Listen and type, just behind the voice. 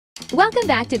Welcome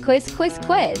back to Quiz Quiz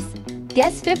Quiz.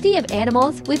 Guess 50 of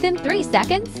animals within 3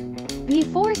 seconds?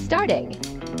 Before starting,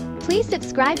 please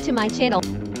subscribe to my channel.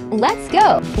 Let's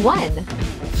go! 1.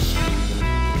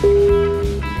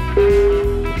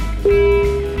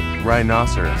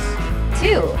 Rhinoceros.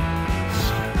 2.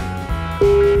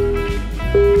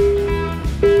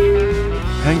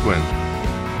 Penguin.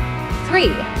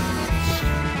 3.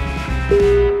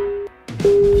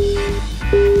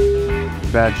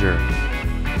 Badger.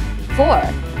 4.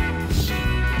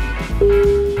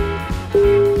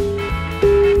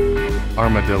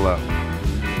 Armadillo.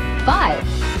 5.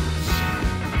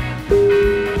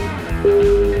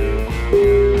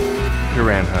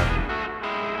 Piranha.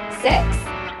 6.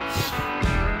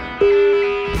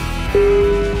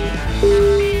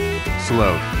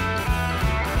 Sloth.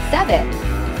 7.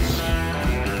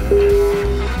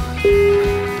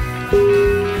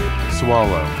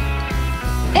 Swallow.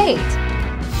 8.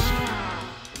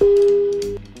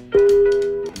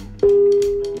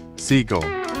 Seagull.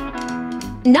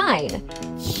 9.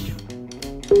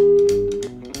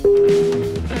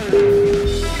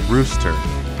 Rooster.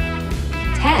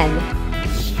 10.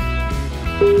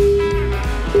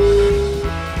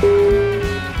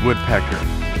 Woodpecker.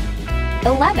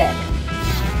 11.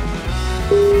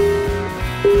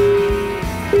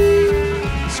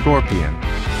 Scorpion.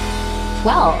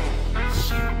 12.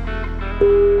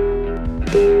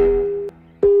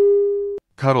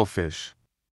 Cuttlefish.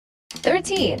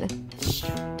 13.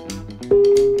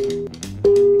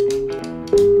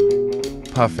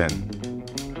 Puffin.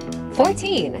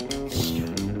 14.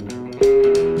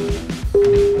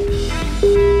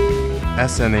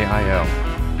 Snail.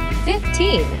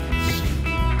 15.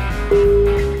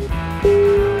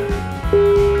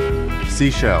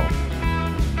 Seashell.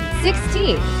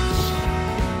 16.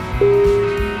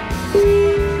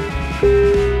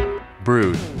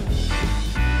 Brood.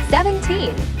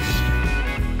 17.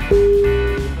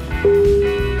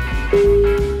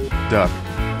 Duck.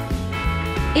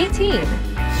 18.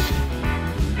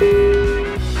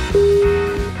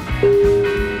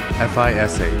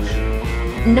 Fish.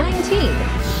 19.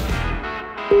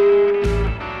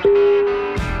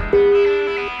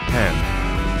 Hen.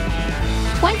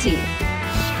 20.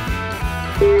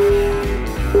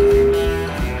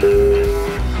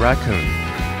 Raccoon.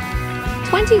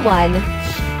 21.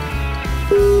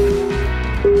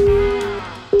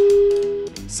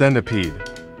 Centipede.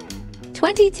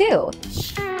 22.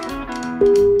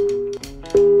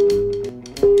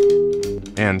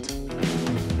 Ant.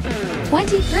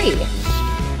 23.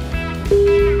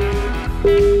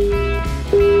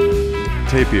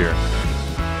 Tapir.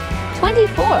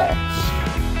 24.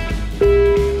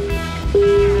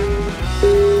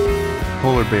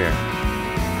 Polar bear.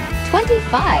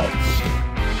 25.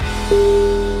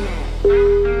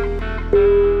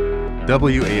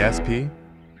 Wasp.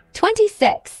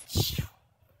 26.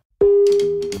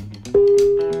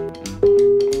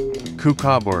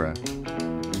 Kookaburra.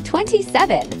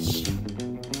 27.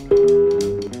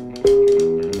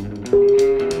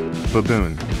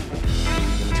 Baboon.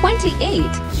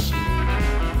 28.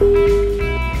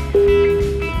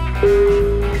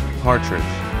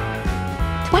 Partridge.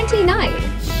 29.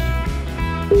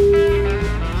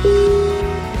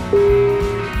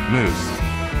 Moose.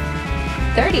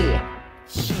 30.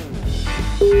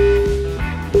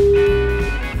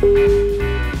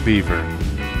 Beaver.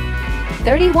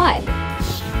 31.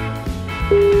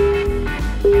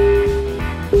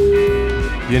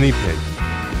 Guinea pig.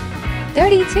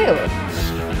 32.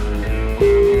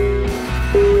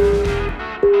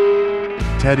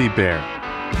 Teddy bear.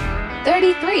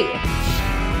 33.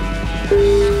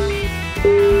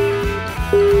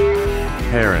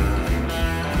 Heron.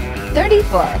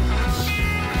 34.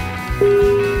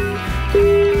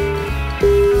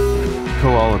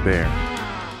 Koala bear.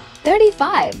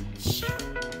 35.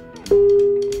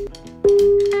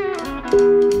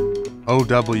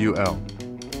 OWL.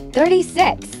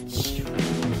 36.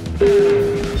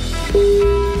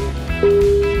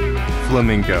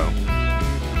 Flamingo.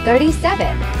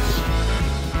 37.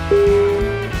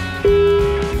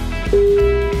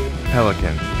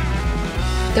 Pelican.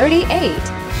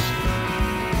 38.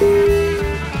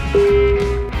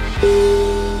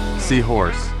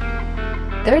 Seahorse.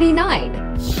 39.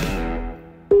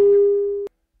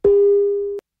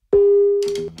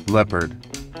 Leopard.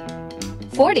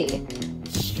 40.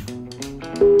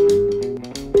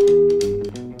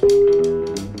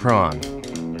 Prawn.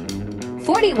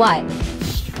 41.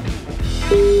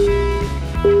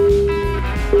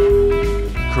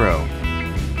 Crow.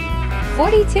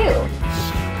 42.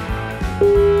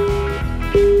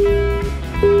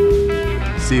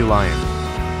 Sea lion.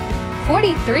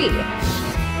 43.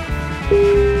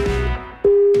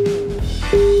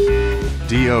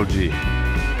 DOG.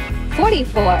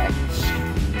 44.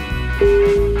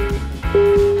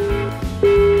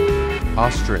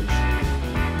 Ostrich.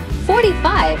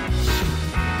 45.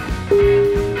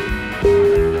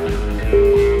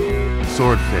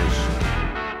 Swordfish.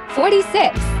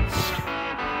 46.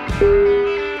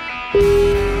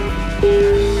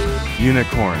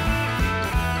 Unicorn.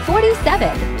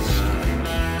 47.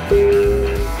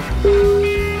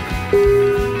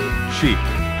 Sheep.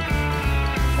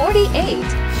 48.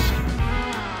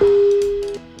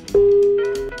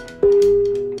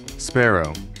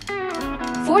 Sparrow.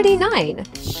 49.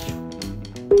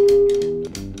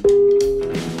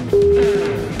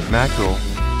 Mackerel.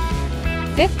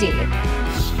 50.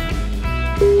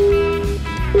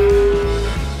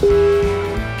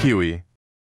 Kiwi.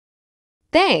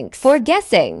 Thanks for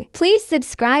guessing. Please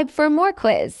subscribe for more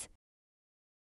quiz.